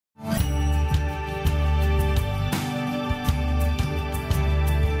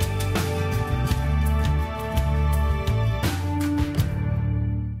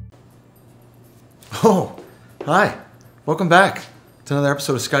Oh, hi. Welcome back to another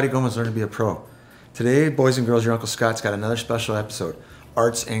episode of Scotty Gomez Learn to Be a Pro. Today, boys and girls, your Uncle Scott's got another special episode,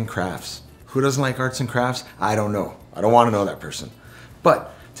 Arts and Crafts. Who doesn't like arts and crafts? I don't know. I don't want to know that person.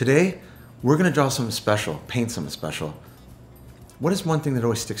 But today, we're going to draw something special, paint something special. What is one thing that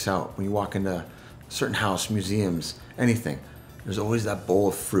always sticks out when you walk into a certain house, museums, anything? There's always that bowl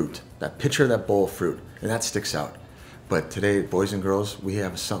of fruit, that picture of that bowl of fruit, and that sticks out. But today, boys and girls, we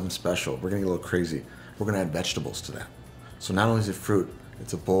have something special. We're gonna get a little crazy. We're gonna add vegetables to that. So not only is it fruit,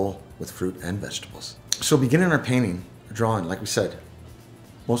 it's a bowl with fruit and vegetables. So beginning our painting, drawing, like we said,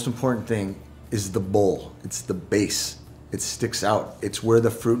 most important thing is the bowl. It's the base. It sticks out. It's where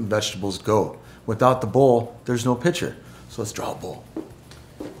the fruit and vegetables go. Without the bowl, there's no picture. So let's draw a bowl.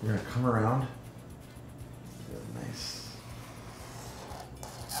 We're gonna come around. Nice.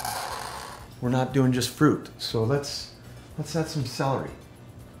 We're not doing just fruit, so let's add some celery.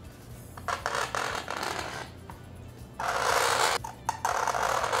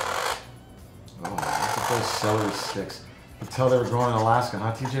 Oh, look at those celery sticks. You can tell they were growing in Alaska,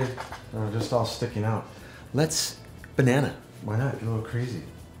 huh, TJ? They were just all sticking out. Let's banana. Why not? Get a little crazy.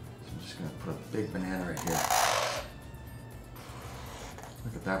 So I'm just gonna put a big banana right here.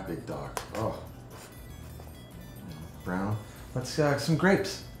 Look at that big dog. Oh, brown. Let's some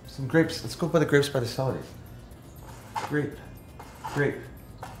grapes. Some grapes. Let's go by the grapes by the celery. Grape, grape,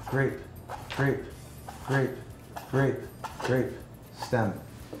 grape, grape, grape, grape, grape, stem.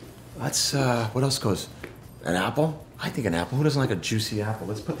 That's, what else goes? An apple? I think an apple. Who doesn't like a juicy apple?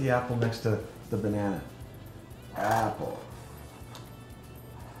 Let's put the apple next to the banana. Apple.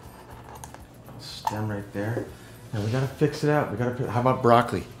 Stem right there. Now we gotta fix it out. We gotta put, how about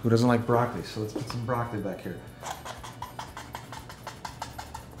broccoli? Who doesn't like broccoli? So let's put some broccoli back here.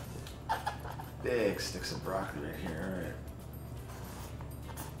 Big sticks of broccoli right here. All right.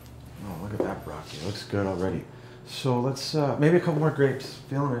 Oh, look at that broccoli. It looks good already. So let's maybe a couple more grapes.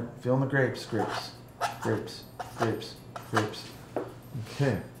 Feeling it. Feeling the grapes. Grapes. Grapes. Grapes. Grapes.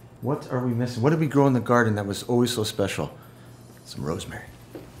 Okay. What are we missing? What did we grow in the garden that was always so special? Some rosemary.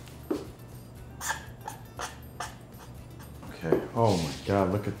 Okay. Oh my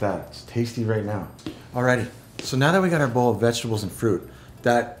God! Look at that. It's tasty right now. Alrighty. So now that we got our bowl of vegetables and fruit,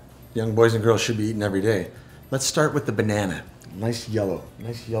 that young boys and girls should be eating every day. Let's start with the banana. Nice yellow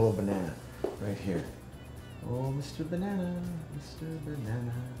banana right here. Oh, Mr. Banana, Mr.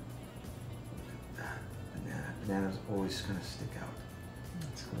 Banana. Look at that banana. Bananas always kind of stick out.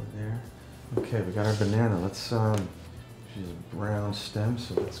 Let's go there. Okay, we got our banana. Let's she's a brown stem,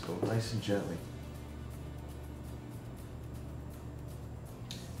 so let's go nice and gently.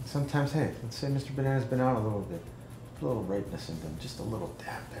 Sometimes, hey, let's say Mr. Banana's been out a little bit. Put a little ripeness in them, just a little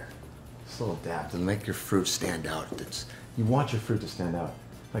dab there. Just a little dab to make your fruit stand out. You want your fruit to stand out.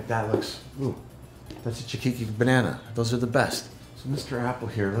 Like that looks, ooh, that's a Chiquiki banana. Those are the best. So Mr. Apple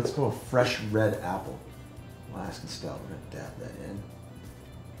here, let's go a fresh red apple. Alaskan style, we're gonna dab that in.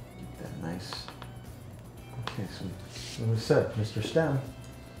 Get that nice. Okay, so like we said, Mr. Stem.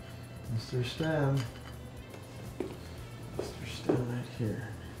 Mr. Stem. Mr. Stem right here.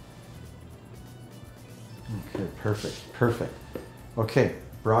 Okay, perfect, perfect. Okay,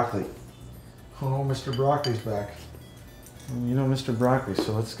 broccoli. Oh, Mr. Broccoli's back. You know Mr. Broccoli,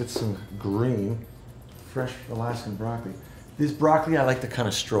 so let's get some green, fresh Alaskan broccoli. This broccoli I like to kind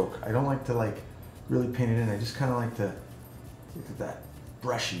of stroke. I don't like to like really paint it in. I just kind of like to, look at that,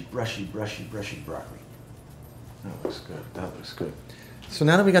 brushy broccoli. That looks good, that looks good. So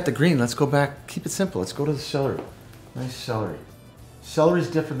now that we got the green, let's go back, keep it simple. Let's go to the celery. Nice celery. Celery is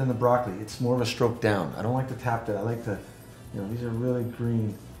different than the broccoli. It's more of a stroke down. I don't like to tap that. I like to, you know, these are really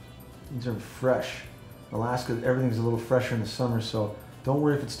green. These are fresh. Alaska, everything's a little fresher in the summer, so don't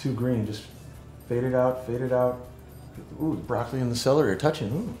worry if it's too green. Just fade it out, fade it out. Ooh, the broccoli and the celery are touching.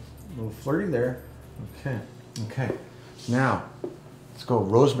 Ooh, a little flirty there. Okay, okay. Now, let's go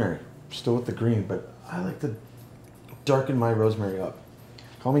rosemary. Still with the green, but I like to darken my rosemary up.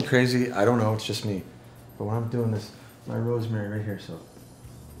 Call me crazy, I don't know, it's just me. But when I'm doing this, my rosemary right here, so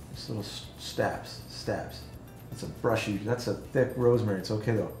just little stabs. That's a brushy, that's a thick rosemary. It's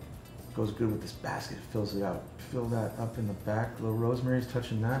okay though. It goes good with this basket, it fills it out. Fill that up in the back, little rosemary's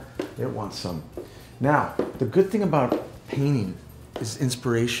touching that. It wants some. Now, the good thing about painting is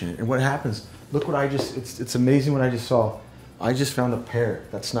inspiration. And what happens, look what I just, it's amazing what I just saw. I just found a pear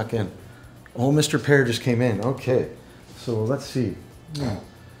that snuck in. Oh, Mr. Pear just came in, okay. So let's see.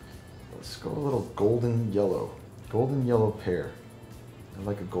 Let's go a little golden yellow. Golden yellow pear. I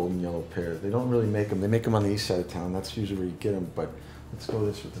like a golden yellow pear. They don't really make them. They make them on the east side of town. That's usually where you get them, but let's go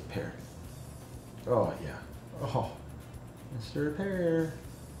this with the pear. Oh, yeah. Oh, Mr. Pear.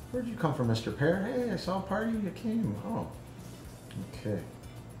 Where'd you come from, Mr. Pear? Hey, I saw a party, you came. Oh, okay.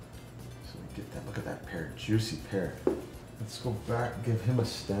 So we get that, look at that pear, juicy pear. Let's go back, give him a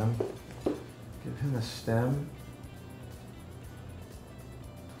stem. Give him a stem.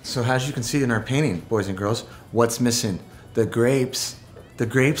 So as you can see in our painting, boys and girls, what's missing? The grapes. The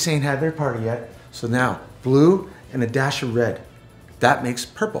grapes ain't had their party yet. So now, blue and a dash of red. That makes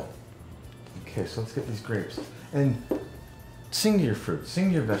purple. Okay, so let's get these grapes. And sing to your fruit, sing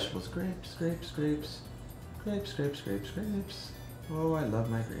to your vegetables. Grapes, grapes, grapes. Grapes, grapes, grapes, grapes. Oh, I love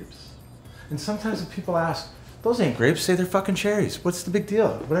my grapes. And sometimes if people ask, those ain't grapes, say they're fucking cherries. What's the big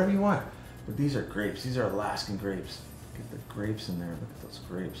deal? Whatever you want. But these are grapes. These are Alaskan grapes. Get the grapes in there. Look at those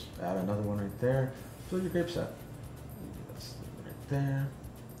grapes. Add another one right there. Fill your grapes up. That's right there.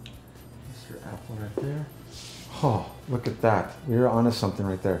 Mr. Apple right there. Oh, look at that. We're onto something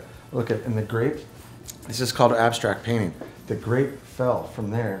right there. Look at, and the grape, this is called abstract painting. The grape fell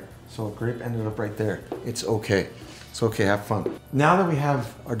from there, so a grape ended up right there. It's okay. It's okay, have fun. Now that we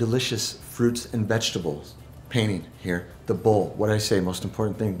have our delicious fruits and vegetables painting here, the bowl, what did I say, most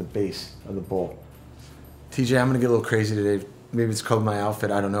important thing, the base of the bowl. TJ, I'm gonna get a little crazy today. Maybe it's called my outfit,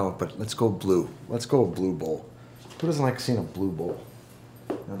 I don't know, but let's go blue. Let's go a blue bowl. Who doesn't like seeing a blue bowl?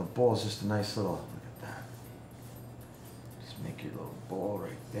 Now the bowl is just a nice little, look at that. Just make your little bowl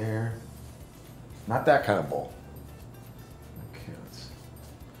right there. Not that kind of bowl. Okay,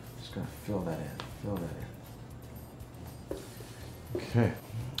 just gonna fill that in, fill that in. Okay.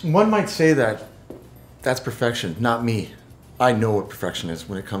 One might say that that's perfection, not me. I know what perfection is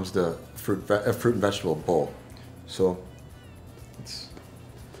when it comes to fruit and vegetable bowl. So, it's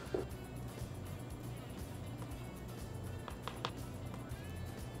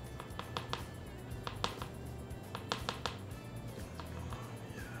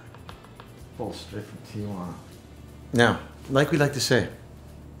bowl straight from Tijuana. Now, like we like to say,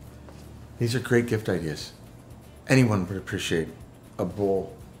 these are great gift ideas. Anyone would appreciate a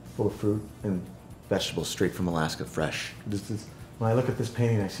bowl full of fruit and vegetables straight from Alaska, fresh. When I look at this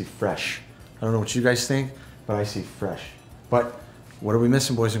painting, I see fresh. I don't know what you guys think, but I see fresh. But what are we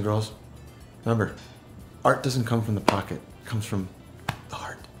missing, boys and girls? Remember, art doesn't come from the pocket. It comes from the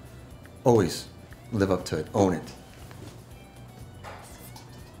heart. Always live up to it. Own it.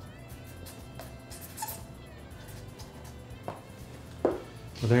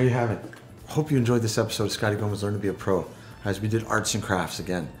 Well, there you have it. Hope you enjoyed this episode of Scotty Gomez Learn to Be a Pro, as we did arts and crafts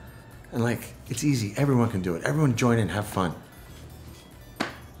again. And like, it's easy. Everyone can do it. Everyone join in, have fun.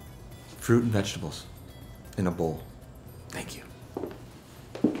 Fruit and vegetables in a bowl. Thank you.